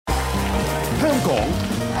香港、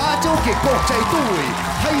亞洲嘅國際都會，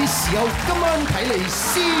係時候今晚睇你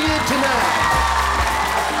See It Tonight。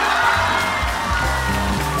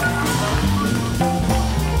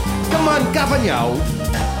今晚嘉賓有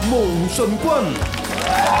毛舜筠、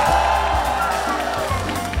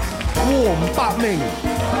黃百鳴，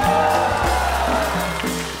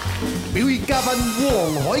表演嘉賓黃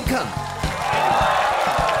凱芹。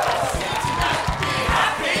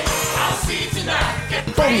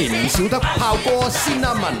當然唔少得炮哥先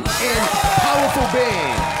阿文 and Powerful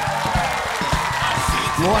Band。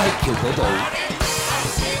我係橋嗰度。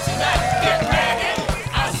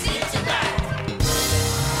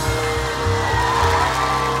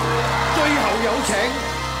最後有請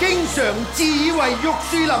經常自以為玉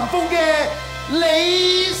樹臨風嘅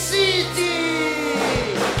李思捷。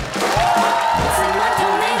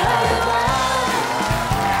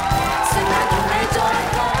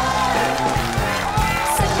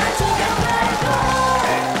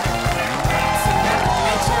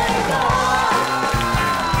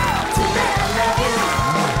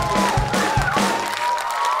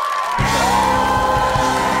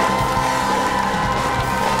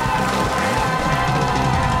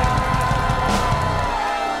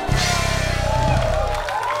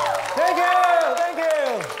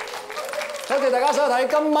多謝大家收睇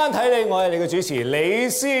今晚睇你，我係你嘅主持李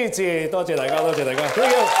思捷，多謝大家，多謝大家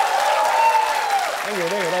 ，thank you，thank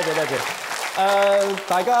you，多謝。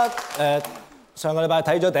大家上個禮拜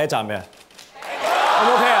睇咗第一集未啊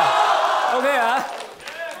 ？OK 啊 ？OK 啊？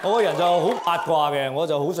我個人就好八卦嘅，我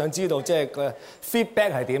就好想知道即係個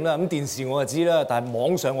feedback 係點啦。咁電視我就知啦，但係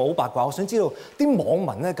網上我好八卦，我想知道啲網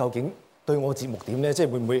民咧究竟對我節目點咧？即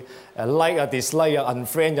係會唔會like 啊、dislike 啊、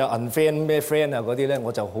unfriend 啊、unfriend 咩 friend 啊嗰啲咧？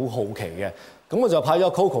我就好好奇嘅。咁我就派咗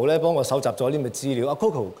Coco 咧幫我搜集咗啲咁嘅資料。阿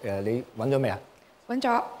Coco 你揾咗未啊？揾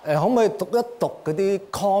咗。可唔可以讀一讀嗰啲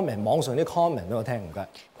comment 網上啲 comment 俾我聽？唔該。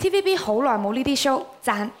TVB 好耐冇呢啲 show，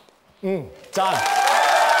讚。讚。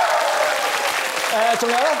仲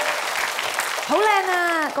有咧？好靚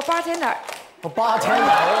啊個 bartender。個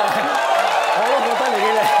bartender 我都覺得你幾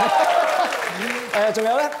靚。仲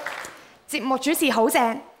有咧？節目主持好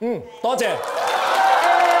正。多謝。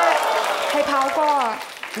係炮哥啊。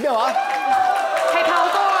咩話？係炮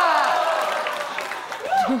哥啊。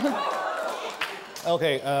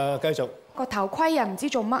OK， 繼續。個頭盔啊，唔知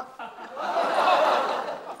做乜。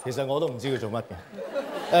其實我都唔知佢做乜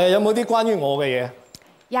嘅。有冇啲關於我嘅嘢？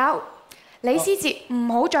有。李思捷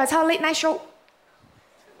唔好再抽 late night show。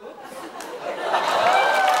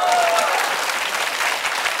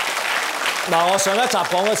嗱，我上一集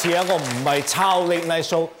講嗰次啊，我唔係抄 late night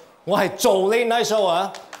show， 我係做 late night show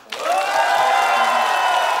啊。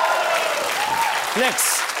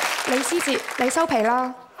Next， 李思捷，你收皮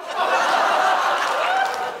啦。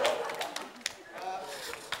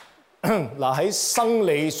嗱，喺生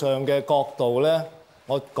理上嘅角度咧，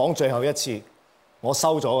我講最後一次，我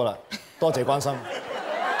收咗噶啦，多謝關心。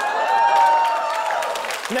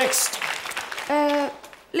Next，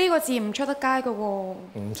 呢個字唔出得街嘅喎。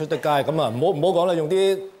唔出得街，咁啊唔好講啦，用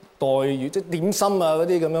啲待遇即係點心啊嗰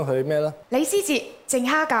啲咁樣去咩啦？李思捷淨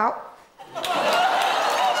蝦餃。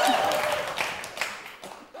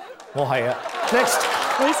我係啊。Next，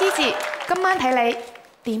 李思捷今晚睇你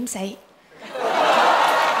點死？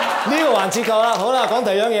呢個環節夠啦，好啦，講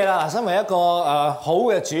第二樣嘢啦。身為一個好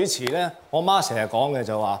嘅主持咧，我媽成日講嘅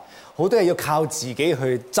就話，好多嘢要靠自己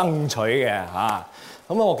去爭取嘅嚇。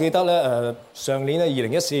咁我記得咧上年咧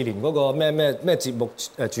2014年嗰個咩節目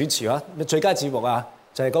主持啊，最佳節目啊，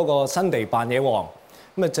就係嗰個新地扮嘢王。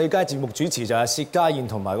咁啊最佳節目主持就係薛家燕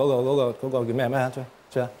同埋嗰個叫咩啊？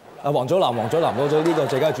最啊黃祖藍攞咗呢個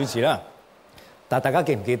最佳主持啦。但係大家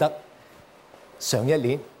記唔記得上一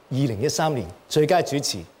年2013年最佳主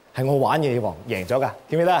持？係我玩嘢王贏咗㗎，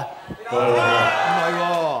記唔記得啊？唔係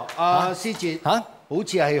喎，阿思捷好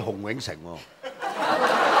似係洪永城喎。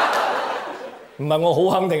唔係，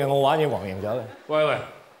我好肯定係我玩嘢王贏咗嘅。喂，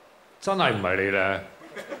真係唔係你咧？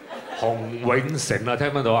洪永城啊，聽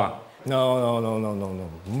唔聽到啊 ？No，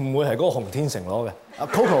 唔會係嗰個洪天成攞嘅。阿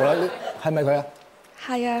Coco 啦，係咪佢啊？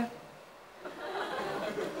係啊。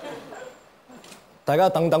大家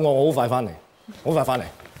等等我好快翻嚟，好快翻嚟。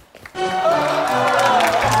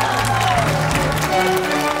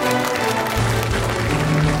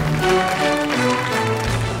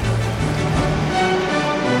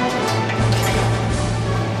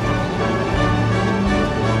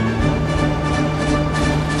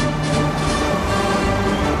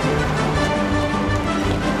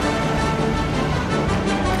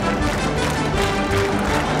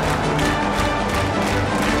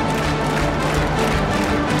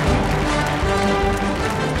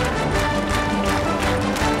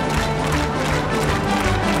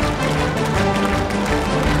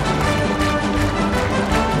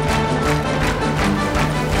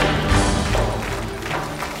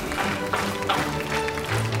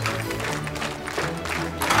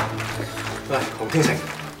喂，洪天成，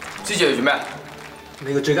思捷嚟做咩？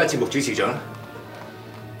你個最佳節目主持獎咧？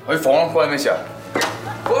去房啊，關你咩事啊？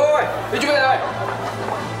喂，你做咩嚟？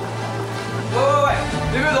喂，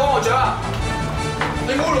你唔要攞我獎啊？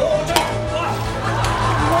你冇攞我獎！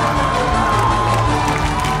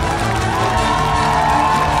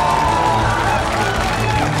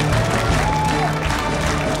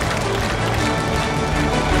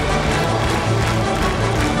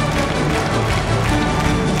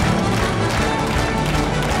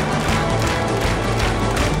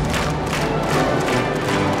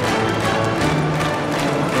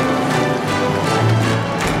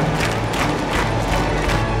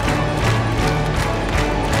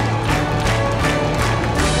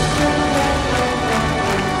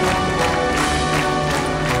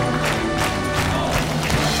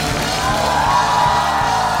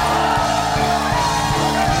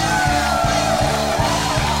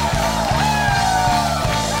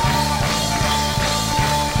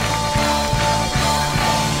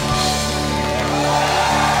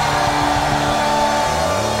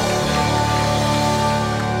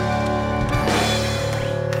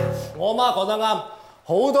我媽講得啱，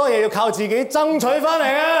好多嘢要靠自己爭取翻嚟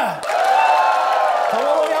嘅。同我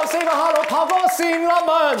老友4個哈佬炮哥單立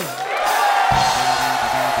文。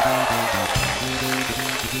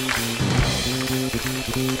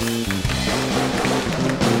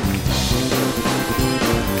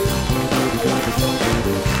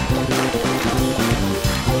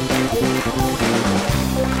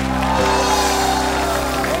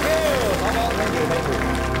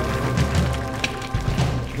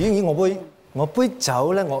咦，我杯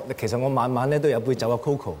酒咧，其實我晚晚咧都有杯酒啊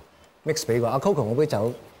Coco mix 俾我。阿 Coco， 我杯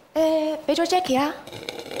酒。俾咗 Jackie 啊。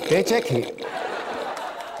俾 Jackie。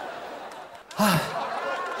唉，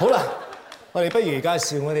好啦，我哋不如介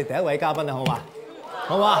紹我哋第一位嘉賓啦，好嘛？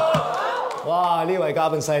好嘛？哇！呢位嘉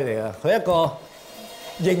賓犀利啊！佢一個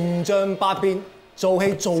形象百變，做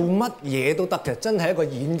戲做乜嘢都得嘅，真係一個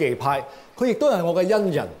演技派。佢亦都係我嘅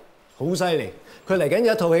恩人，好犀利。佢嚟緊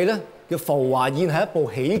有一套戲咧，叫《浮華宴》，係一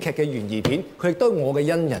部喜劇嘅懸疑片。佢亦都係我嘅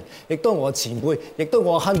恩人，亦都係我嘅前輩，亦都係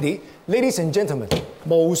我嘅 Honey。Ladies and gentlemen，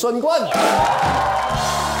 毛舜筠。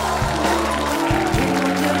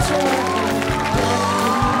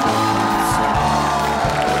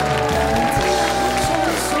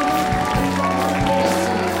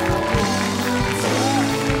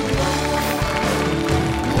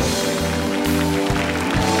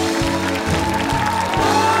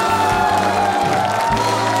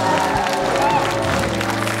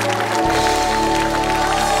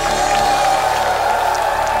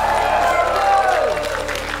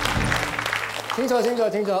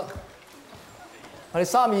清楚，我哋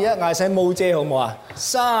3、2、1嗌聲毛姐好唔好啊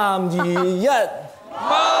？3、2、1，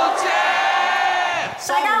毛姐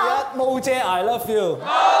！3、2、1，毛姐 I love you，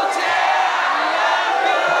 毛姐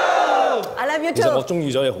I love you， 其實我中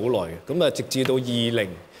意咗你好耐嘅，咁啊直至到20，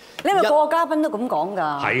你咪個個嘉賓都咁講㗎？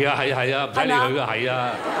係啊，唔使理佢㗎，係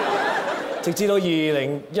啊。直至到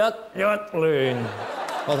2011年，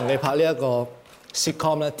我同你拍呢一個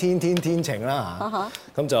sitcom 啦，天天情啦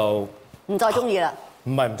嚇，咁就唔再中意啦。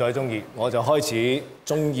唔係唔再中意，我就開始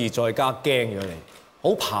中意再加驚咗你，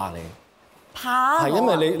好怕你。怕？係因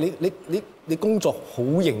為你工作好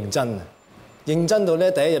認真啊，認真到咧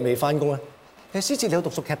第一日未翻工咧，思捷你有讀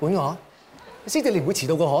熟劇本㗎嗬？思捷你唔會遲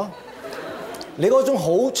到㗎嗬？你嗰種好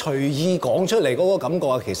隨意講出嚟嗰個感覺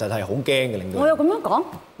啊，其實係好驚嘅，令到我有咁樣講？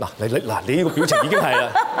嗱你呢個表情已經係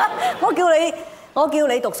啦。我叫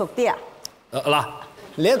你讀熟啲啊？嗱。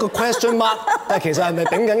你一個 question mark， 但係其實係咪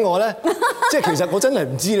頂緊我咧？即係其實我真係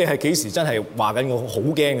唔知你係幾時真係話緊我好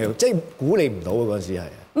驚嘅，即係估你唔到嗰陣時係。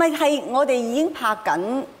唔係我哋已經拍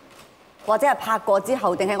緊，或者係拍過之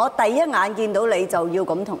後，定係我第一眼見到你就要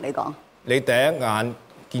咁同你講？你第一眼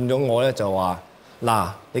見到我咧就話嗱，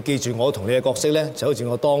你記住我同你嘅角色咧，就好似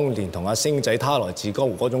我當年同阿星仔他來自江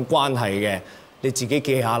湖嗰種關係嘅，你自己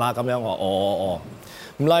記下啦咁樣。我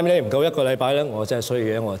唔拉尾你唔夠1個禮拜咧，我真係衰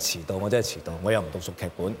嘅，我遲到，我真係遲到，我又唔讀熟劇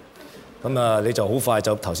本，咁啊你就好快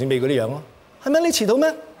就頭先俾嗰啲樣咯，係咪你遲到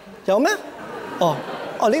咩？有咩？哦，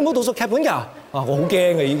你冇讀熟劇本㗎？啊，我好驚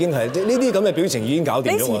嘅已經係，呢啲咁嘅表情已經搞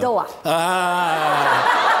掂咗。你遲到啊？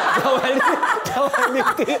就係呢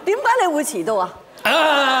啲。點解你會遲到啊？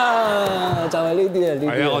就係呢啲啊，呢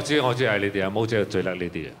啲。係啊，我知係呢啲啊，毛姐最叻呢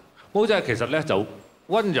啲啊，毛姐其實咧就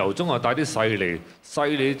溫柔中啊帶啲細膩，細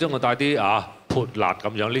膩中啊帶啲潑辣咁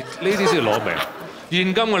樣，呢啲先攞命。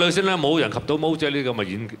現今嘅女星咧，冇人及到毛姐呢啲咁嘅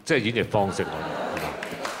演繹方式。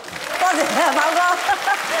多謝你啊，炮哥！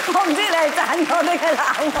我唔知你係讚我定係鬧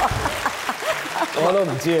我。我都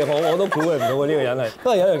唔知啊，我都估佢唔到喎呢個人係。不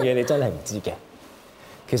過有一樣嘢你真係唔知嘅，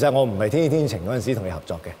其實我唔係天天情嗰陣時同你合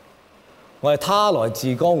作嘅，我係他來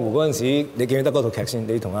自江湖嗰陣時，你記唔記得嗰套劇先？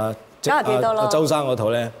你同阿周生嗰套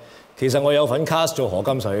咧，其實我有份 cast 做何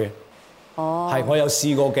金水嘅。哦。係，我有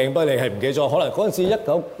試過鏡，不過你係唔記得咗，可能嗰陣時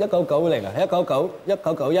1990啊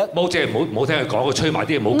，1991。毛姐唔好聽佢講，佢吹埋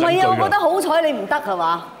啲嘢冇根據㗎。唔係啊，我覺得好彩你唔得係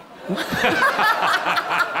嘛？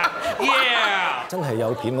真係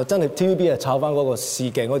有片喎！真係 TVB 係抄翻嗰個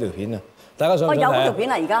試鏡嗰條片啊！大家想唔想睇？有嗰條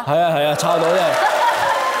片啊！而家係啊，抄到真係。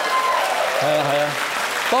係啊！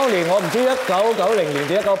當年我唔知1990年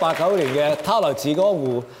至1989年嘅《他來自江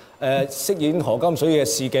湖》飾演何金水嘅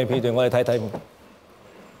試鏡片段，我哋睇睇。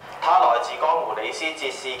他來自江湖，李思捷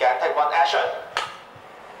試鏡 Take One Action。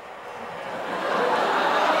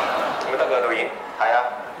咁得㗎，導演。係啊，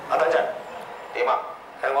等陣點啊？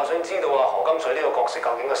我想知道啊，何金水呢個角色究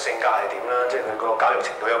竟個性格係點啦？即係佢個教育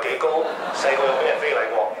程度有幾高？細個有俾人非禮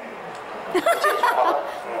過？之前做乜？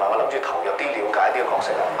唔係我諗住投入啲了解呢個角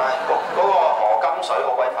色啊！唉，嗰個何金水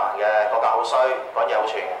好鬼煩嘅，個格好衰，講嘢好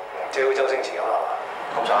串，即係好似周星馳咁係嘛？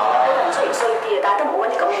咁上下。可能雖然衰啲啊，但係都冇揾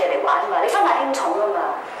啲咁嘅嘢嚟玩啊嘛！你分下輕重啊嘛！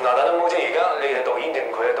嗱，等等毛姐，而家你係導演定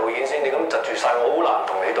佢係導演先？你咁窒住晒，我好難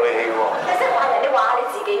同你對戲喎。你識話人，你話下你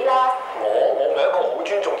自己啦。我咪一個好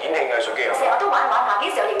尊重演戲藝術嘅人。成日都玩下，幾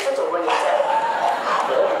時有認真做過嘢啫？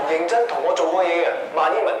我唔認真，同我做過嘢嘅，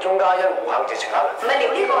萬英文中加一，無限直情下。唔係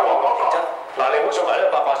聊呢個嚟講認真。嗱，你唔好送埋呢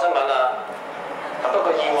個八卦新聞啊！不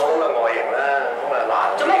過以我咁嘅外形咧，咁啊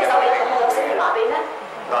難。做咩手有咁嘅星月麻痹咧？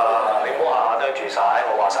嗱，你唔好下下都住晒，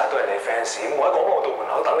我話晒都係你 fans。我喺廣播道門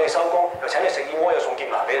口等你收工，又請你食燕窩，又送劍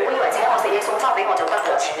蘭俾你。我以為請我食嘢送花俾我就得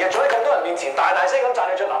㗎。前日仲喺咁多人面前大聲咁讚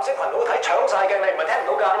你着藍色裙好睇，搶晒嘅，你唔係聽唔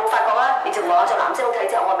到㗎？你冇發覺啊？你仲話我着藍色好睇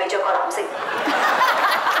之後，我未着過藍色。呢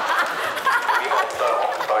個唔對，我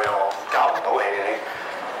唔對啊！我交唔到戲你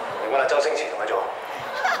揾阿周星馳同佢做。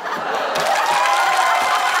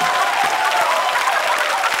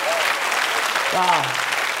嗱，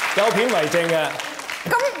有片為證嘅。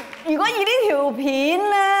咁如果以呢條片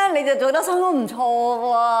咧，你就做得相當唔錯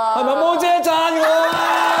喎。係咪毛姐讚我啊？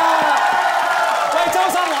喂，周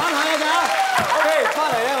生玩下㗎。OK， 翻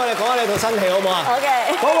嚟咧，我哋講下你套新戲好唔好啊 ？OK。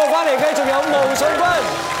廣告翻嚟繼續有毛舜筠。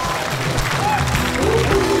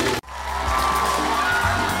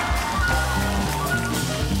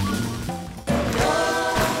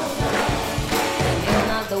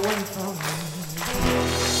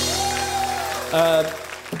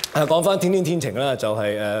講翻天天天晴啦，就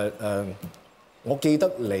係我記得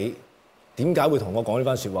你點解會同我講呢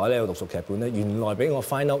番説話咧？我讀熟劇本咧，原來俾我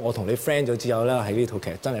find out，我同你 friend 咗之後咧，喺呢套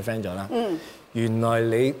劇真係 friend 咗啦。原來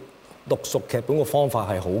你讀熟劇本個方法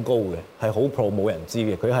係好高嘅，係好 pro 冇人知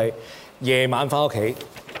嘅。佢係夜晚翻屋企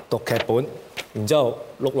讀劇本，然之後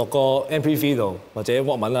錄落個 MP3 度或者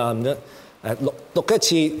Walkman 啊咁樣，讀一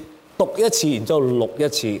次，然之後錄一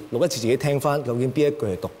次自己聽翻，究竟邊一句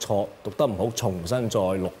係讀錯、讀得唔好，重新再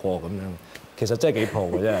錄過咁樣。其實真係幾 pro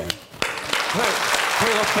嘅真係。佢係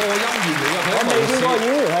個播音員嚟㗎，我未見過演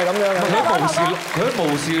員係咁樣嘅。佢喺無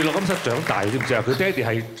線錄音室長大，知唔知啊？佢爹哋係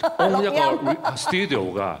own 一個 studio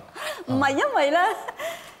㗎。唔係因為咧，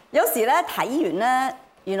有時咧睇完咧，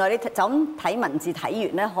原來你就咁睇文字睇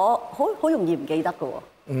完咧，好容易唔記得㗎喎。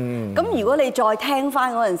咁如果你再聽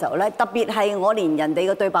翻嗰陣時候咧，特別係我連人哋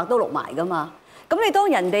嘅對白都錄埋㗎嘛。咁你當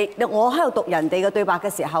我喺度讀人哋嘅對白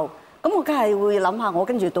嘅時候，咁我梗係會諗下我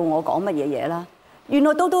跟住到我講乜嘢嘢啦。原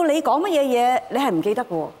來到你講乜嘢嘢，你係唔記得嘅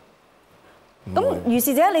喎。咁如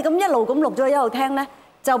是者你咁一路咁錄咗一路聽咧，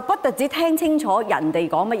就不特止聽清楚人哋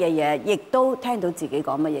講乜嘢嘢，亦都聽到自己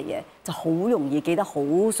講乜嘢嘢，就好容易記得好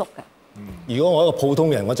熟嘅。如果我一個普通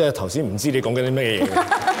人，我真係頭先唔知你講緊啲咩嘢。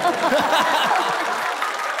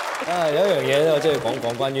有一樣嘢咧，我真係講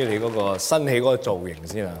關於你嗰個新戲嗰個造型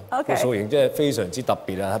先啊。個造型真係非常之特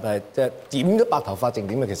別啊！係咪即係點咗白頭髮定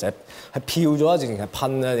點啊？其實係漂咗啊，定係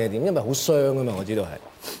噴啊，定係點？因為好傷啊嘛，我知道係。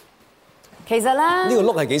其實咧，呢個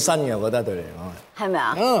look 係幾新嘅，我覺得對你嚟講係。係咪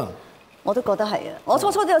啊？我都覺得係啊！我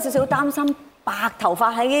初都有少少擔心白頭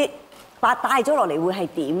髮喺戴咗落嚟會係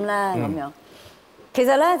點咧咁樣。其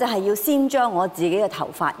實咧就係要先將我自己嘅頭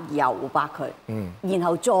髮油白佢，然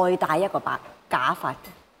後再戴一個假髮。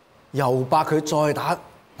油白佢再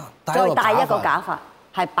戴一個假髮，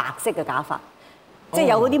係白色嘅假髮，即係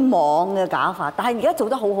有嗰啲網嘅假髮。但係而家做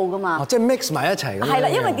得好好噶嘛，即係 mix 埋一齊咁。係啦，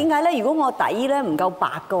因為點解咧？如果我底咧唔夠白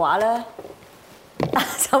嘅話咧，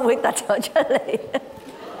就會突咗出嚟。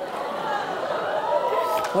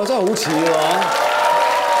我真係好似喎，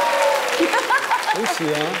好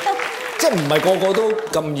似啊！即係唔係個個都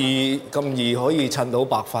咁易可以襯到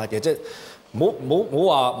白髮嘅，即係。唔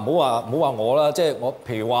好話我啦，即係我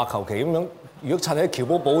譬如話求其咁樣，如果襯喺喬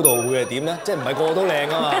寶寶度會係點咧？即係唔係個個都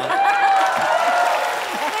靚啊嘛？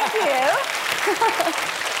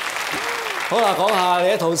好啦，講下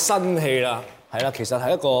你一套新戲啦，係啦，其實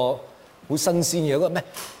係一個好新鮮嘅一個咩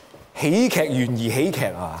喜劇懸疑喜劇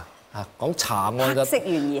啊！啊，講查案就黑色懸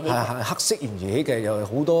疑喜劇，係黑色懸疑喜劇，又有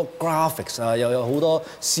好多 graphics 啊，又有好多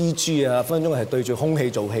CG 啊，分分鐘係對住空氣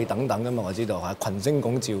做戲等等噶嘛，我知道係群星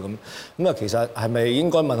拱照咁。咁啊，其實係咪應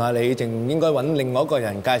該問下你，定應該揾另外一個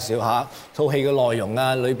人介紹下套戲嘅內容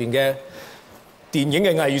啊，裏邊嘅電影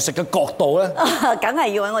嘅藝術嘅角度咧？梗係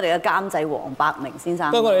要揾我哋嘅監製黃百鳴先生。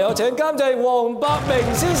不過我哋有請監製黃百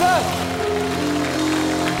鳴先生。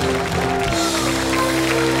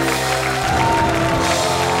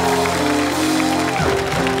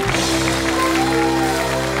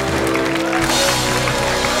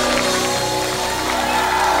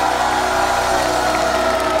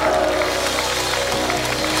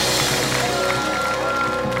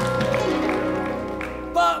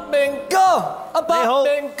你好，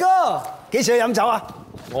明哥，幾時去飲酒啊？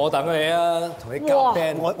我等你啊，同你夾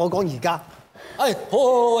band。我講而家。哎，好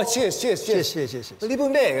，cheers。呢杯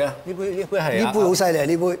咩嚟㗎？呢杯係呢杯好犀利啊！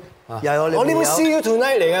呢杯又有你。我呢杯 See You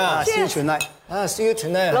Tonight 嚟㗎。See You Tonight。啊 ，See You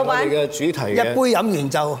Tonight 老闆，我哋嘅主題嘅。一杯飲完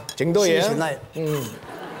就整多嘢 See You Tonight。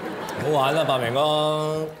好玩啊，百鳴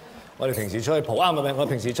哥。我哋平時出去蒲啊，我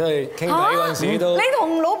平時出去傾偈嗰陣時都。你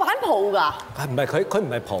同老闆蒲㗎？唔係佢唔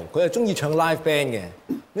係蒲，佢係中意唱 live band 嘅。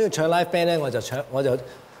呢個唱 live band 咧，我就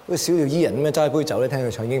好似小鳥依人咁樣揸杯酒咧，聽佢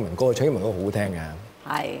唱英文歌，唱英文歌好好聽嘅。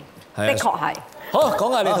係，的確係。好，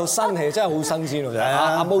講下你套新戲，真係好新鮮喎！係啊，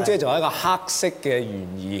阿毛姐就係一個黑色嘅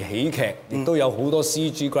懸疑喜劇，亦都有好多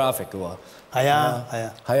CG graphic 嘅喎。係啊，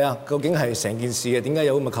係啊，究竟係成件事嘅點解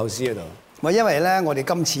有咁嘅構思喺度？咪因為咧，我哋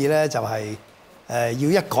今次咧就係要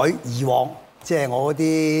一改以往，即係我嗰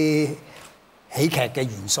啲喜劇嘅元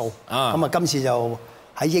素。咁啊，今次就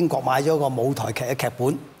喺英國買咗個舞台劇嘅劇本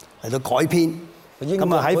嚟到改編。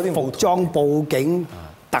咁啊喺服裝、佈景、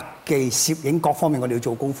特技、攝影各方面，我哋要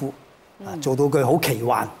做功夫，做到佢好奇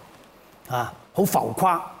幻，好浮誇。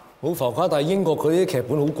好浮誇，但係英國嗰啲劇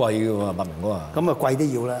本好貴嘅喎，百鳴哥啊。咁啊貴都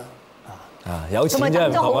要啦。有錢真係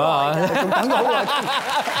唔同啊！仲等咗好耐。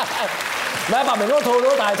唔係啊，百鳴哥套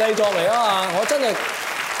到大製作嚟啊嘛！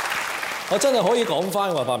我真係可以講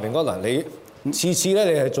翻話，百鳴哥嗱，你次次咧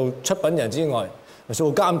你係做出品人之外，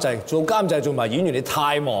做監製做埋演員，你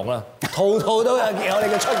太忙啦，套都有你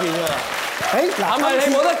嘅出現㗎。嗱，係咪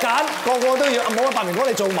你冇得揀？個個都要冇啊！百鳴哥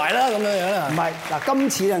你做埋啦咁樣樣啦。唔係嗱，今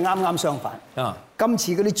次就啱啱相反。今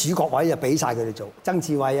次嗰啲主角位就俾晒佢哋做，曾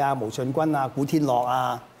志偉啊、毛舜筠啊、古天樂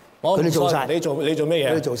啊，佢哋做晒。你做咩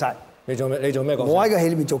嘢？佢哋做晒。你做咩角色？我喺個戲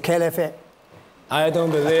裏面做茄喱啡。I don't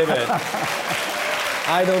believe it。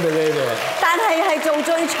但係做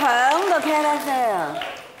最搶嘅茄喱啡啊！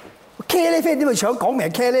茄喱啡點會搶？講明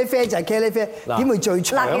係茄喱啡就係茄喱啡，點會最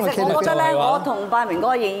搶啊？嗱，其實我覺得咧，我同百鳴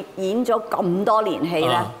哥演咗咁多年戲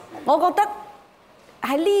咧，我覺得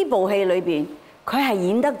喺呢部戲裏邊，佢係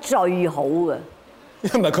演得最好嘅。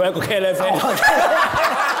因為佢係一個茄喱啡。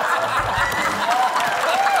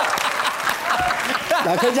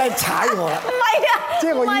嗱，佢真係踩我啦！唔係啊，即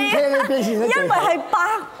係我演茄喱啡先得。因為係百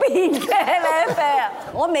變茄喱啡啊！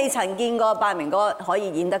我未曾見過百鳴哥可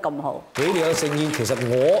以演得咁好。你哋有盛宴，其實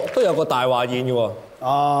我都有個大話宴嘅喎。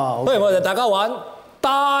哦，不如我哋大家玩大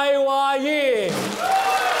話宴。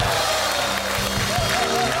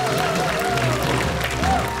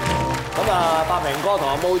咁啊，百鳴哥同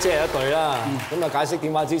阿毛姐係一對啦。咁啊，解釋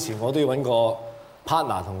點玩之前，我都要揾個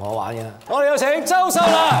partner 同我玩嘅。我哋有請周秀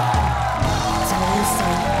娜。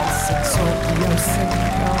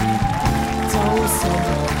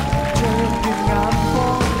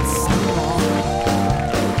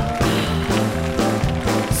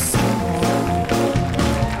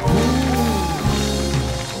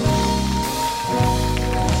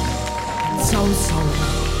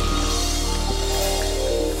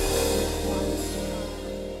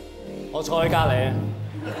我坐喺隔離，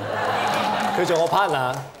佢做我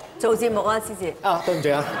partner。做節目啊，思捷。啊，對唔住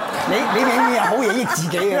啊。你永遠係好嘢益自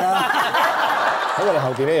己㗎啦。喺我哋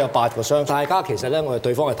後邊咧有8個箱，大家其實咧我哋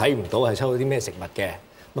對方係睇唔到係抽到啲咩食物嘅，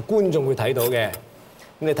咪觀眾會睇到嘅。咁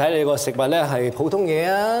你睇你個食物咧係普通嘢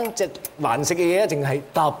啊，即係難食嘅嘢啊，定係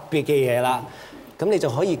特別嘅嘢啦。咁你就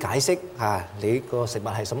可以解釋嚇你個食物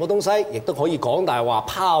係什麼東西，亦都可以講大話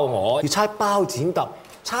拋我，要猜包剪揼，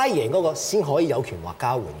猜贏嗰個先可以有權話交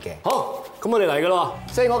換嘅。好，咁我哋嚟㗎咯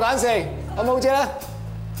，4我揀4，阿毛姐咧，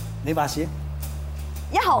你話事。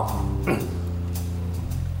1號。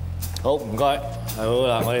好，唔該。好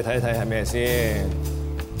啦，我哋睇一睇係咩先。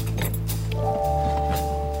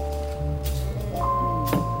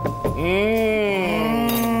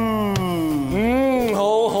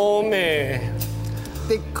好好味。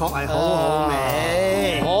的確係好好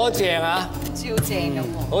味。好正啊！超正咁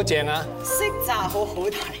喎。好正啊！色澤好好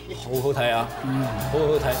睇，好好睇啊！好好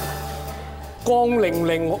睇。光靈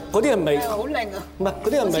靈嗰啲係咪？好靚啊！唔係嗰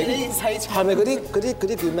啲係咪？係咪嗰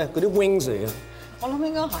啲叫咩？嗰啲 wings 嚟嘅？我諗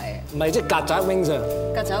應該係。唔係即係曱甴 wings 啊！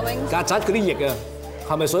曱甴 wings。曱甴嗰啲翼啊，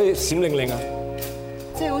係咪所以閃靈靈啊？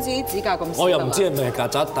即係好似啲指甲咁。我又唔知係咪曱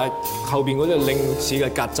甴，但係後邊嗰啲令似嘅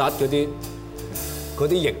曱甴嗰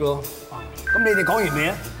啲翼咯。咁你哋講完未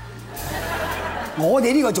啊？我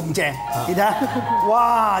哋呢個仲正，你睇下，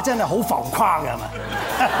哇！真係好浮誇㗎，係咪？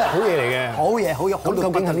好嘢嚟嘅。好嘢，好嘢。咁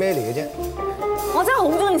究竟係咩嚟嘅啫？我真係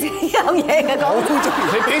好中意食呢樣嘢嘅，好中意。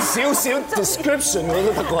你俾少少 description 我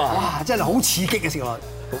都得啩？哇！真係好刺激嘅食落。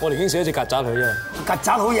我哋已經寫咗隻曱甴佢啫。曱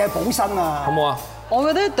甴好嘢，補身啊！好唔好啊？我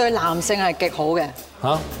覺得對男性係極好嘅。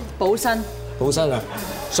嚇？補身。補身啊！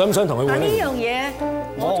想唔想同佢換？但呢樣嘢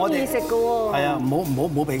我中意食嘅喎。係啊，唔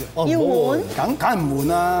好俾佢。要換？梗係唔換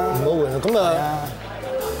啦。唔好換啊！咁啊，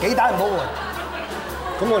幾大唔好換。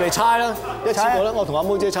咁我哋猜啦，一次過啦，我同阿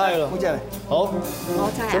毛姐猜咯。毛姐嚟。好。我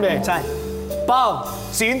猜。準備。猜。包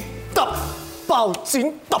剪揼，包剪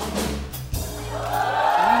揼。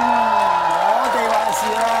我哋話事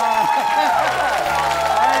啦。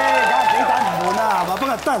梗係幾大唔換啦，係嘛？不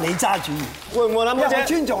過都係你揸主意。換唔換啊？毛姐。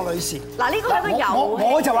尊重女士。嗱，呢個係個遊戲。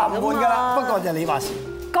我就話唔換㗎啦，不過就你話事。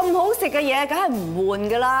咁好食嘅嘢，梗係唔換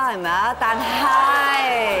㗎啦，係咪啊？但係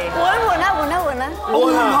換啦。換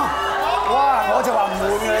啊！哇！我就話唔換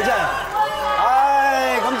㗎啦，真係。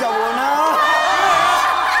唉，咁就換啦。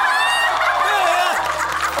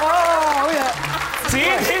好嘢！指天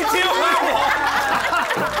椒哇！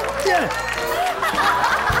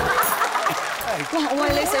我餵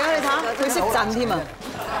你食啊！你睇下，佢識震添啊！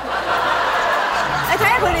你睇下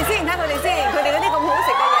佢哋先，佢哋嗰啲咁好食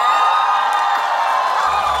嘅嘢。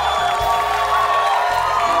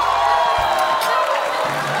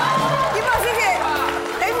點啊，思捷？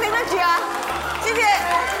頂唔頂得住啊？思捷，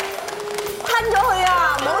吞咗佢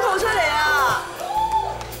啊！唔好吐出嚟啊！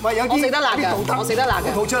喂，有啲我食得辣嘅，我食得辣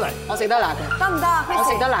嘅，吐出嚟，我食得辣嘅，得唔得啊？我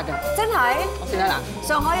食得辣嘅，真係？我食得辣。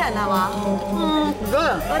上海人係嘛？唔得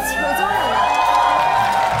啊！我潮州人啊！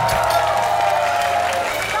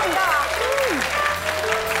得唔得啊？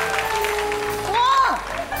哇！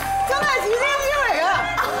真係指天椒嚟㗎！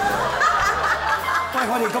喂，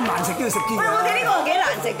我哋咁難食都要食啲㗎。喂，我哋呢個幾難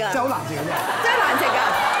食㗎，真係好難食嘅啫。真係難食㗎，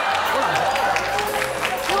好難食。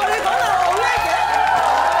哇！你講到好叻嘅。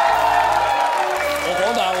我講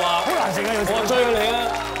大話，好難食啊！有時我追你啊！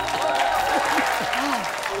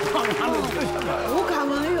好近啊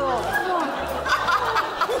呢個！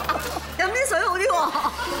飲啲水好啲喎。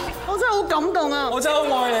我真係好感動啊！我真係好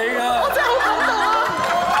愛你㗎！我真係好感動啊！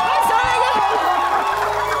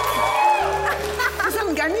其實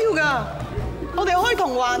唔緊要㗎，我哋可以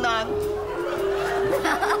同患難。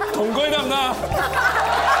同居得唔得啊？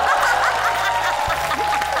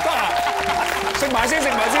得啊！食埋先。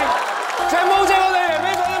請毛姐我哋嚟俾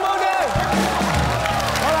佢毛姐。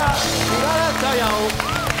好啦，而家咧就由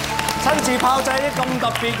親自炮製啲咁特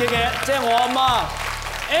別嘅嘢，即係我阿媽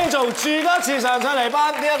Angel 住家慈祥上嚟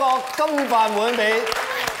頒呢一個金飯碗俾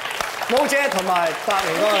毛姐同埋百鳴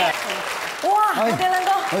哥嘅。哇！我哋兩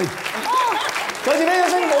個。佢自己嘅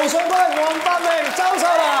聲毛舜筠、黃百鳴、周秀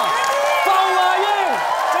娜、范華英，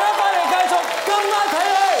陣間翻嚟繼續今晚睇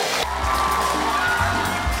你。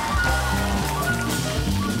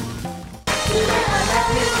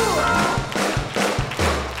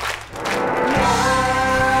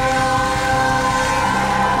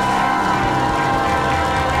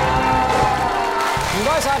唔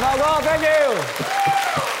該曬炮哥 ，thank you。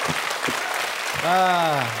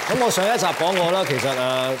咁我上一集講過啦，其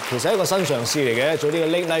實係一個新嘗試嚟嘅，做呢個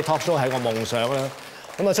late night talk show 係我夢想啦。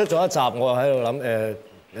咁啊出咗一集，我喺度諗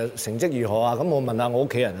成績如何啊？咁我問下我屋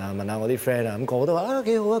企人啊，問下我啲 friend 啊，咁個個都話啊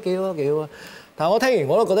幾好啊幾好啊幾好啊。但係我聽完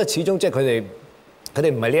我都覺得始終即係佢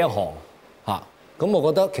哋唔係呢一行嚇。咁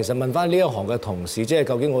我覺得其實問翻呢一行嘅同事，即係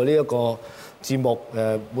究竟我呢一個節目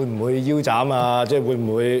會唔會腰斬啊？即係會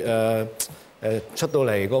唔會出到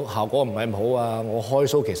嚟個效果唔係咁好啊？我開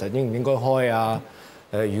show其實應唔應該開啊？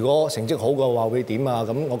如果成績好嘅話會點啊？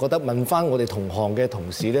咁我覺得問翻我哋同行嘅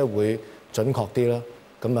同事咧會準確啲啦。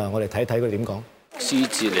咁啊，我哋睇睇佢點講。思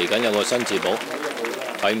捷嚟緊有個新節目，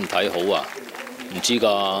睇唔睇好啊？唔知㗎，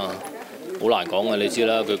好難講啊！你知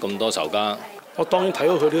啦，佢咁多仇家。我當然睇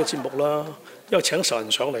好佢呢個節目啦，因為請仇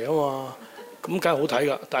人上嚟啊嘛，咁梗係好睇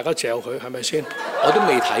㗎，大家嚼佢係咪先？我都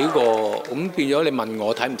未睇過，咁變咗你問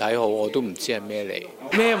我睇唔睇好，我都唔知係咩嚟。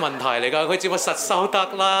咩問題嚟㗎？佢節目實收得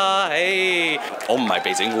啦，唉！我唔係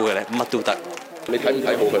被整蠱嘅咧，乜都得。你睇唔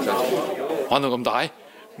睇好佢上次？玩到咁大，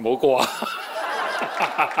唔好過啊！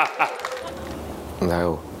唔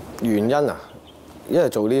睇好，原因啊？因為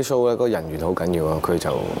做呢啲 show 咧，個人緣好緊要啊，佢就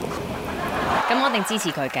咁我一定支持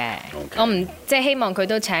佢嘅。我唔即係希望佢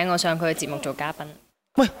都請我上佢嘅節目做嘉賓。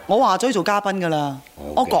喂，我話咗要做嘉賓㗎啦，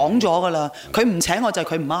我講咗㗎啦，佢唔請我就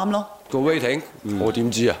係佢唔啱咯。做 waiting，我點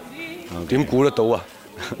知啊？點估得到啊？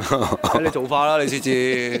睇你做法啦，李思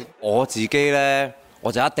捷。我自己咧，我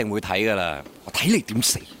就一定會睇㗎啦。我睇你點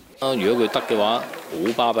死。如果佢得嘅話，好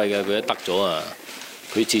巴閉嘅，佢一得咗啊！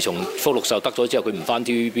佢自從福祿壽得咗之後，佢唔返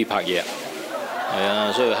TVB 拍嘢，係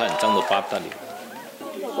啊，所以黑人憎到不得了。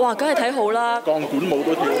哇，梗係睇好啦！鋼管舞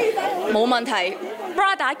都跳，冇問題。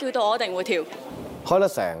Brother 叫到我一定會跳。開得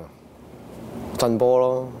成，震波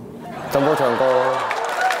咯，震波唱歌咯。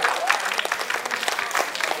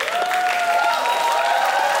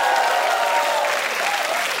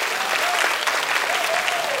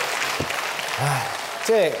唉，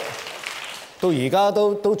即係到而家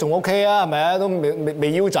都仲 OK 啊，係咪啊？都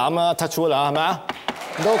未腰斬啊 ，touch wood 啊，係咪啊？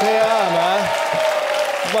都 OK 啊，係咪啊？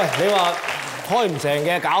喂，你話開唔成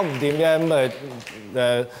嘅，搞唔掂嘅，咁咪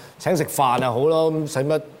請食飯啊好咯，咁使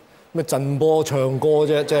乜咩震波唱歌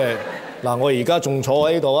啫？即係嗱，我而家仲坐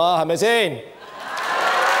喺呢度啊，係咪先？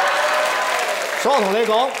所以我同你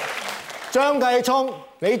講，張繼聰，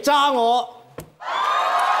你揸我。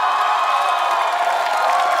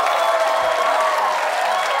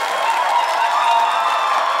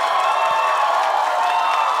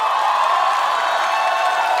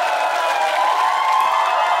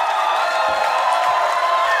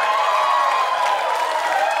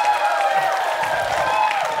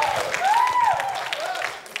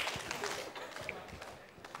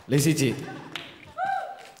李思捷，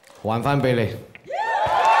還翻俾你。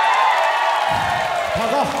炮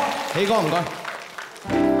哥，起歌唔該。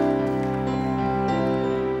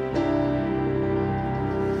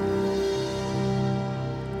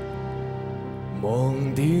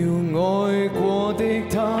忘掉愛過的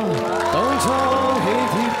他，當初喜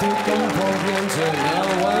帖的感覺印象那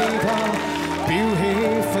位他，裱起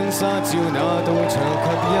婚紗照那道牆及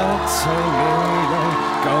一切美麗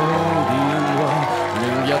舊電話。明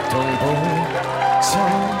日同步漆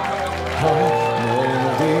黑，忘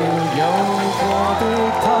掉有過的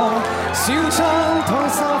他，小餐台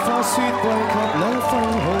沙發雪櫃及兩份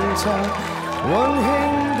紅茶，溫馨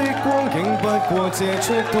的光景不過借出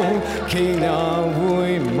到其那回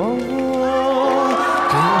望，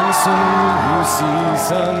竟需要時辰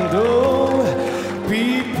都別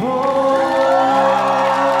破，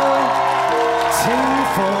請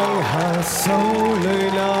放下手裏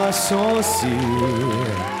那鎖匙。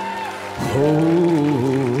好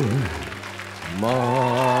嗎？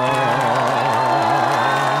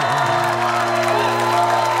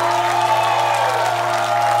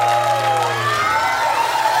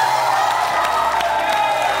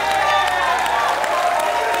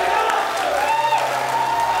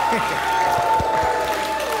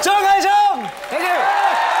張繼聰 ，thank you。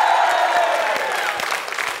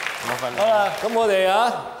好啦，咁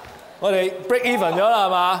我哋 break even 咗啦，係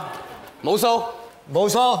嘛？冇數，冇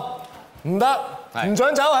數。唔得，唔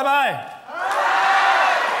准走係咪？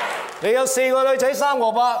你有4個女仔3個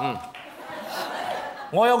8，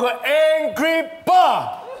我有個 Angry Bar。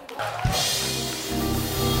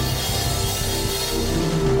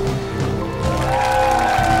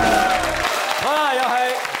好啦，又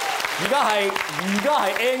係而家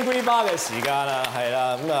係 Angry Bar 嘅時間啦，係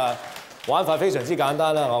啦，咁啊玩法非常之簡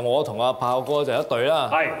單啦。我同阿炮哥就一隊啦。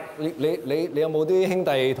係。你有冇啲兄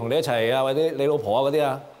弟同你一齊啊？或者你老婆啊嗰啲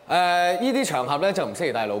啊？呢啲場合咧就唔適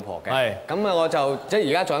宜帶老婆嘅。係。咁啊，我就即係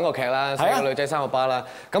而家做緊個劇啦，4個女仔3個8啦。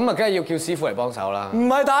咁啊，梗係要叫師傅嚟幫手啦。唔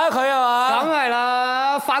係打佢啊嘛？梗係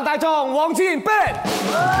啦，范大壯、黃志賢 ，band。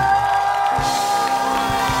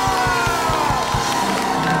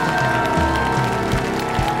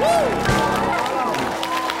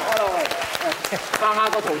撐下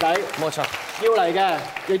個徒弟，冇錯，要嚟嘅，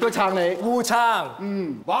亦都撐你，互撐。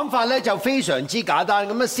玩法咧就非常之簡單。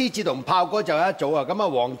咁啊，思捷同炮哥就一組啊，咁啊，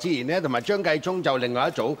黃志賢咧同埋張繼聰就另外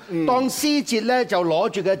一組。當思捷咧就攞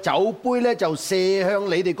住嘅酒杯咧就射向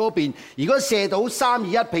你哋嗰邊，如果射到3、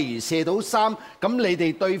2、1，譬如射到3，咁你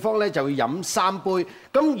哋對方咧就要飲3杯。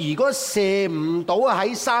咁如果射唔到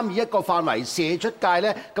喺3、2、1個範圍射出界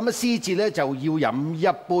咧，咁啊思捷咧就要飲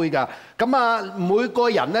1杯㗎。咁啊，每個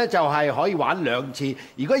人咧就係可以玩2次。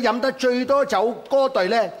如果飲得最多酒嗰隊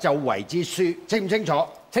咧就為之輸，清唔清楚？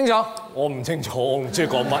清楚。我唔清楚，我唔知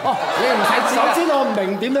講乜。你唔使知。首先我唔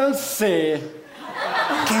明點樣射。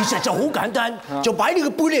其實就好簡單，就擺呢個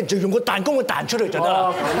杯咧，就用個彈弓去彈出嚟就得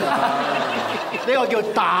啦。呢個叫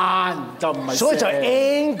彈，就唔係。所以就係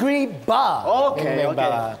Angry Bar。OK，明白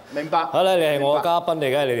啦，明白。好啦，你係我嘅嘉賓嚟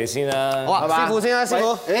嘅，你哋先啦。好啊，師傅先啦，師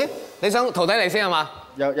傅。誒，你想徒弟嚟先係嘛？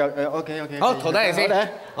 OK。好，徒弟嚟先，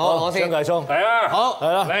我先。張繼聰，嚟啊！好，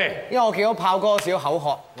係啦，嚟。因為我見到炮哥少口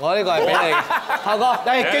渴，我呢個係俾你，炮哥，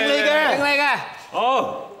嚟敬你嘅，敬你嘅。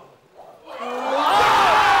好。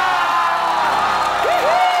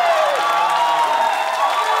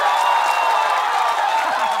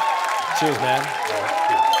Cheers man！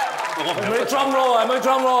係咪 drum roll 啊？係咪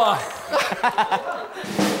drum roll 啊？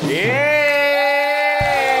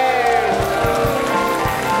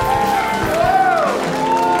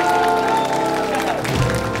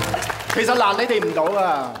其實難你哋唔到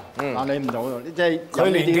噶，難你唔到，即係佢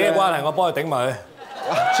年紀嘅關係，我幫佢頂埋佢。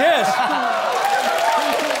Cheers！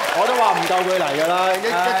我都話唔夠佢嚟㗎啦，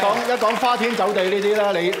一講花天酒地呢啲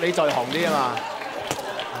啦，你在行啲啊嘛。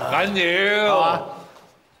緊要。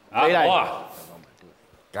你嚟。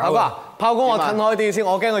炮哥，炮哥，我褪開啲先，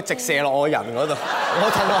我驚佢直射落我人嗰度，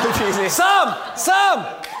我褪開啲先。三。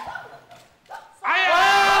哎呀！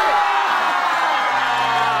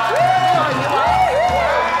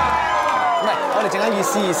唔係，我哋陣間意思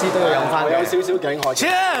都要飲翻。有少少頸渴。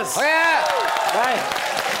Cheers！好嘢！嚟。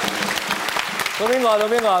到邊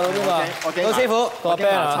個？老師傅。我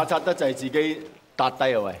驚擦得就係自己笪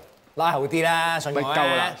低啊喂。拉後啲啦，信我啦。夠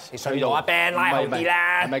啦，信我啊 Ben， 拉後啲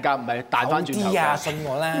啦。係咪㗎？唔係彈翻轉頭。啲啊，信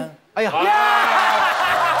我啦。哎呀！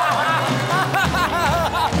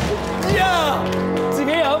自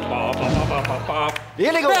己飲。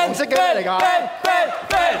咦？呢個黃色嘅咩嚟㗎？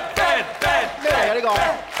咩嚟㗎呢個？呢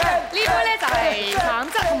杯咧就係橙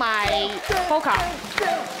汁同埋波球。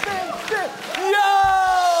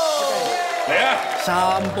嚟啊！3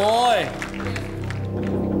杯。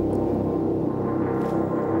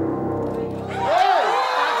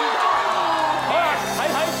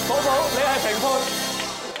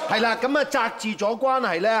係啦，咁啊擇字咗關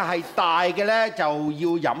係咧，係大嘅咧就要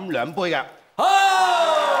飲2杯嘅。好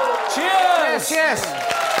 ，Cheers！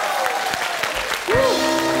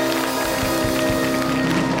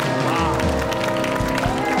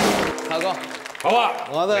 炮哥，好啊，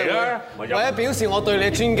我都係為咗表示我對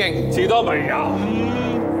你尊敬，至多咪飲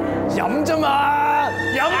啫嘛，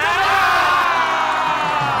飲啫嘛。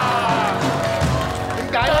點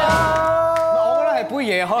解咧？我覺得係杯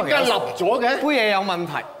嘢可能點解立咗嘅？杯嘢有問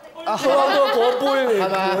題。啱多嗰杯嚟，係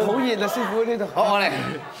咪？好熱啊，師傅呢度。好，我嚟。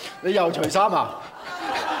你又除衫啊？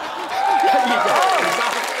一熱就除衫。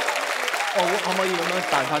可唔可以咁樣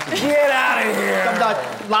彈翻轉 ？Get out of here！ 得唔得？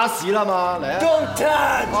拉屎啦嘛，嚟啊 ！Don't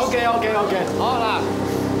touch！ OK。好嗱，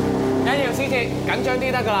緊要思捷緊張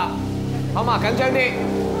啲得㗎啦，好嘛？緊張啲，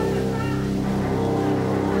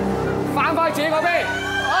翻返自己嗰邊。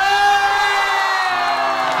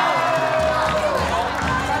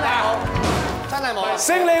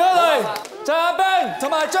勝利嗰隊就阿 Ben 同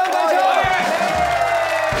埋張繼聰。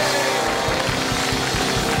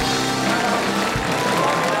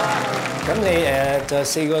咁你就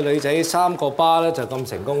4個女仔3個巴咧就咁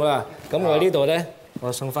成功啦。咁我呢度咧，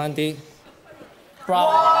我送翻啲 bra。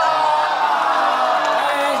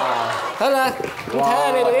得啦，咁睇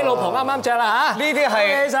下你哋啲老婆啱唔啱著啦嚇。呢啲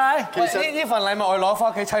係曬。其實呢份禮物我攞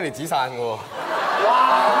翻屋企妻離子散嘅喎。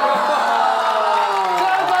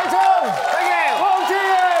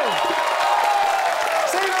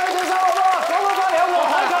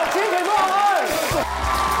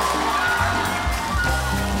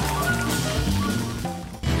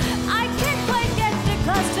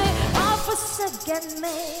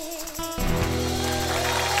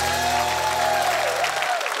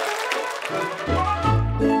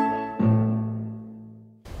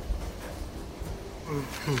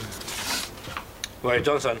喂，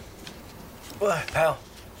莊信。喂，Pal。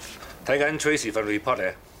睇緊 Tracy 份 report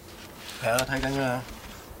嚟。係啊，睇緊㗎。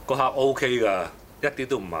個客 OK 㗎，一啲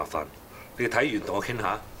都唔麻煩。你睇完同我傾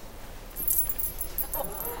下。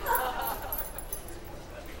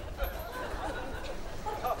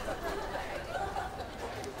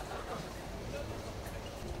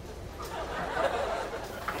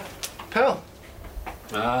Pal。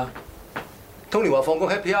啊。Tony 話放工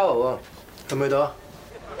happy hour 喎，去唔去到啊？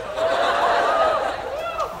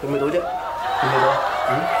去唔去到啫？去唔去到？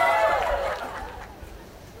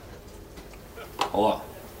好啊，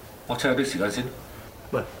我 check 下啲時間先。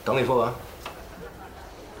喂，等你覆啊。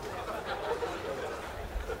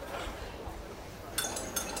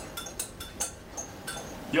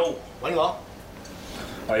Yo，揾我。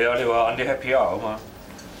係啊，你話晏啲 happy hour 啊嘛。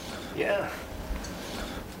Yeah。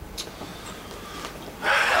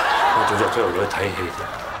我仲約咗條女睇戲添。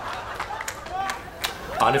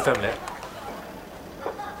晏啲 family。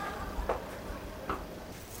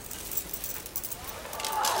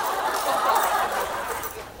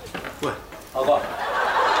喂，阿哥，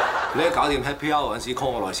你一搞掂 happy hour 嗰陣時 call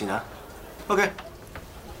我來先嚇。OK。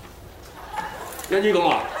欣姨講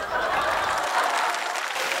話。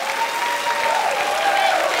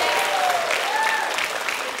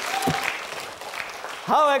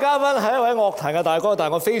下一位嘉賓係一位樂壇嘅大哥，但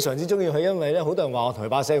係我非常之中意佢，因為咧好多人話我同佢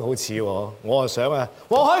把聲好似喎，我係想啊，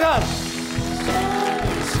黃凱芹。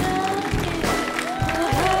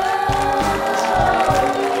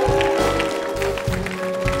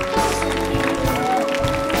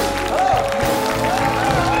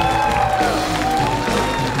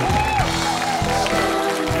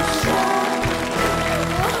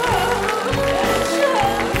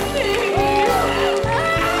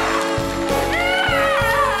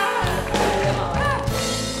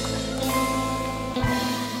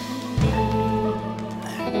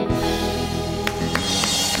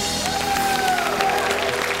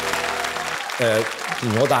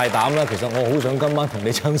我大膽啦，其實我好想今晚同你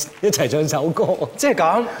一齊唱首歌，即係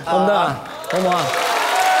咁，得唔得啊？好唔好啊？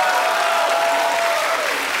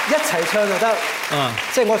一齊唱就得。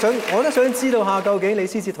即係我都想知道下，究竟李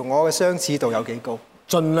思捷同我嘅相似度有幾高？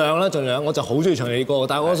盡量啦，盡量。我就好中意唱你歌，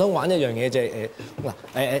但係我想玩一樣嘢，就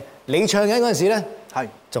係你唱緊嗰陣時咧，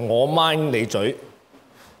就我掹你嘴；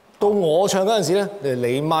到我唱嗰陣時咧，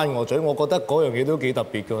你掹我嘴。我覺得嗰樣嘢都幾特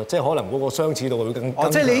別嘅，即係可能嗰個相似度會更。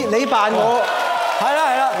即係你扮我。係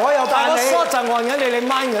啦，我又扮你，我就按緊你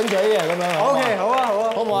掹緊嘴嘅咁樣。OK， 好啊，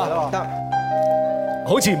好唔好啊？得。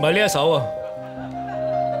好似唔係呢一首啊，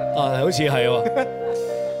好似係喎。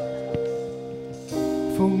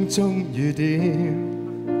風中雨點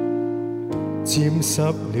沾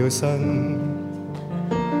濕了身，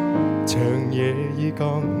長夜已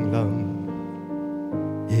降臨，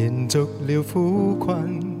延續了苦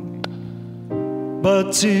困，不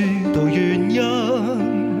知道原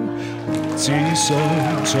因。只想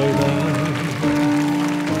再等，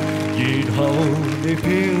然後你飄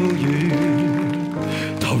遠，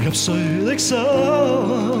投入誰的心？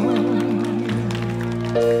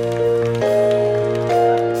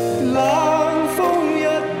冷風一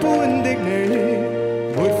般的你，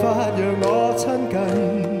沒法讓我親近。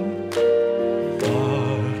I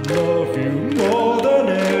love you more than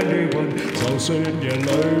anyone， 就算眼淚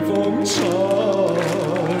風采。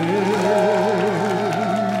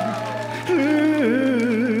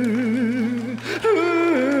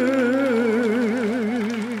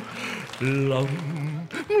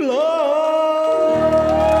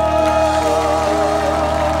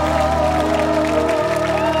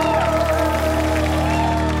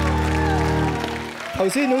頭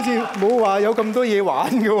先好似冇話有咁多嘢玩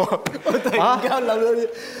嘅喎，我突然間諗到啲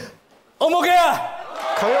，O 唔 OK 啊？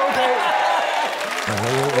佢 OK。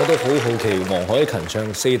我都好好奇黃凱芹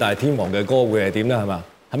唱四大天王嘅歌會係點咧？係嘛？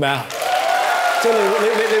係咪啊？即係你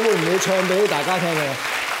會唔會唱俾大家聽嘅？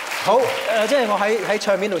好即係我喺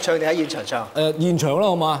唱片度唱定喺現場唱？現場啦，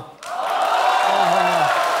好嘛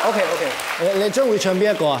？OK。你將會唱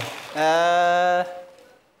邊一個啊？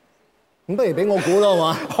咁不如俾我估啦，好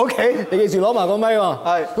嘛 ？OK， 你記住攞埋個咪喎。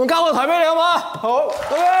係，咁交個台俾你好嘛？好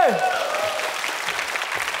 ，OK。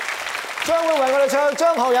將會為我哋唱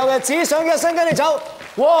張學友嘅《只想一生跟你走》，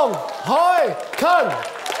黃凱芹。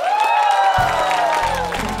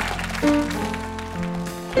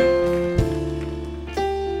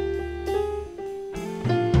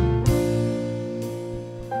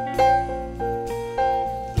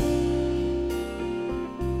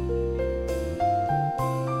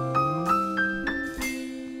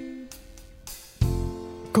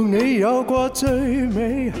共你有過最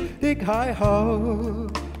美的邂逅，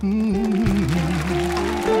共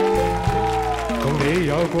你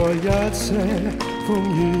有過一些風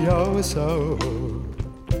雨憂愁，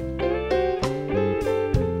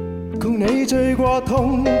共你醉過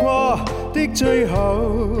痛過的最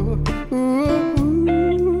後，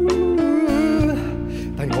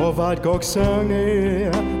但我發覺想你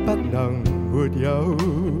不能沒有。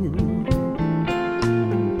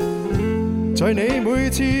在你每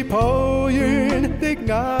次抱怨的眼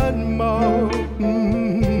眸，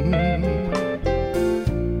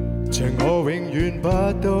像我永遠不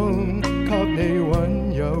懂給你溫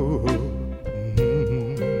柔。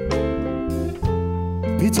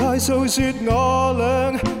別再訴說我倆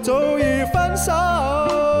早已分手，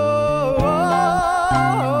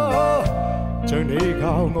像你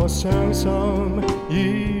教我傷心已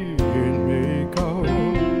遠未夠。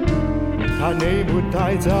但你沒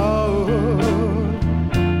帶走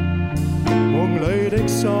夢裏的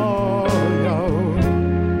所有，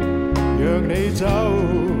讓你走，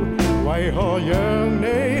為何讓你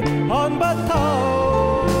看不透？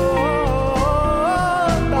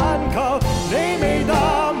但求你未淡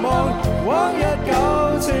忘往日舊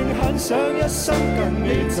情，很想一生跟你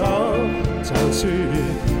走。就算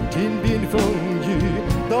天邊風雨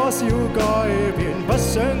多少少改變，不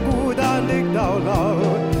想孤單的逗留，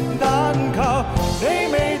單靠你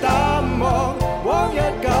未淡忘往日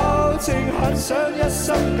舊情，很想一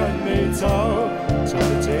生跟你走，在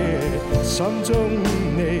這心中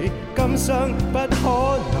你今生不可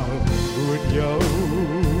能沒有。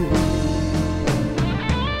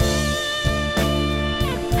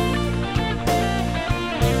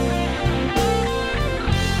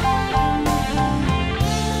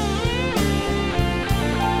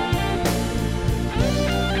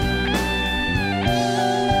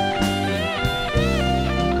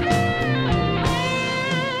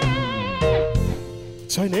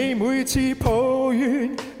在你每次抱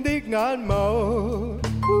怨的眼眸，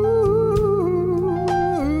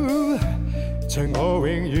像我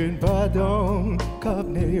永遠不懂給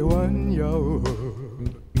你溫柔。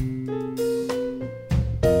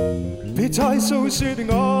別再訴說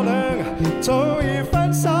我倆早已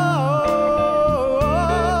分手，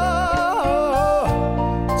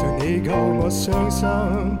像你救我傷心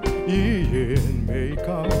依然未夠，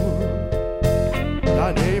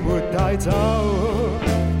但你沒帶走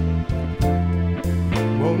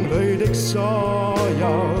夢裏的所有，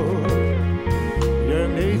讓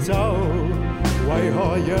你走，為何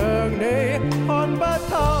讓你看不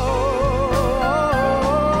透？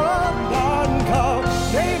但求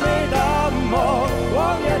你未淡忘往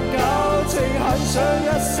日舊情，很想一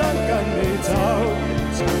生跟你走。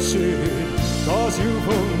就算多少風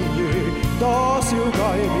雨，多少改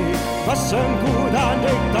變，不想孤單的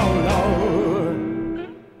逗留。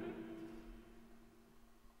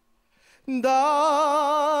但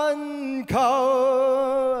求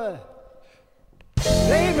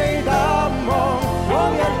你未淡忘往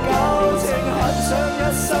日舊情，很想一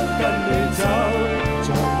生跟你走，在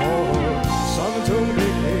我心中的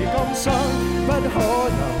你今生不可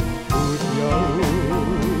能沒有，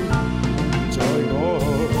在我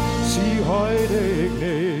思海的你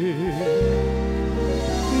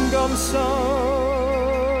今生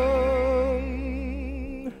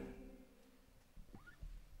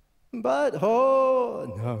不可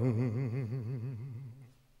能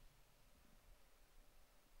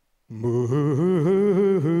沒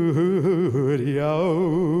有。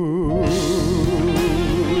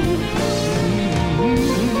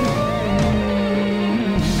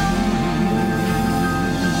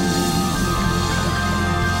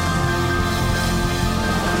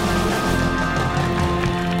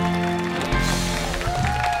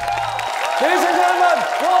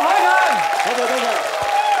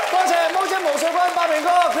百鳴哥、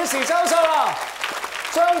Chris 周秀娜、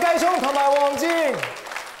張繼聰同埋黃志，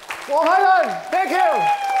黃凱芹 ，Thank you，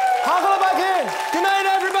下個禮拜見 ，Good night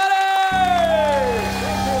everybody。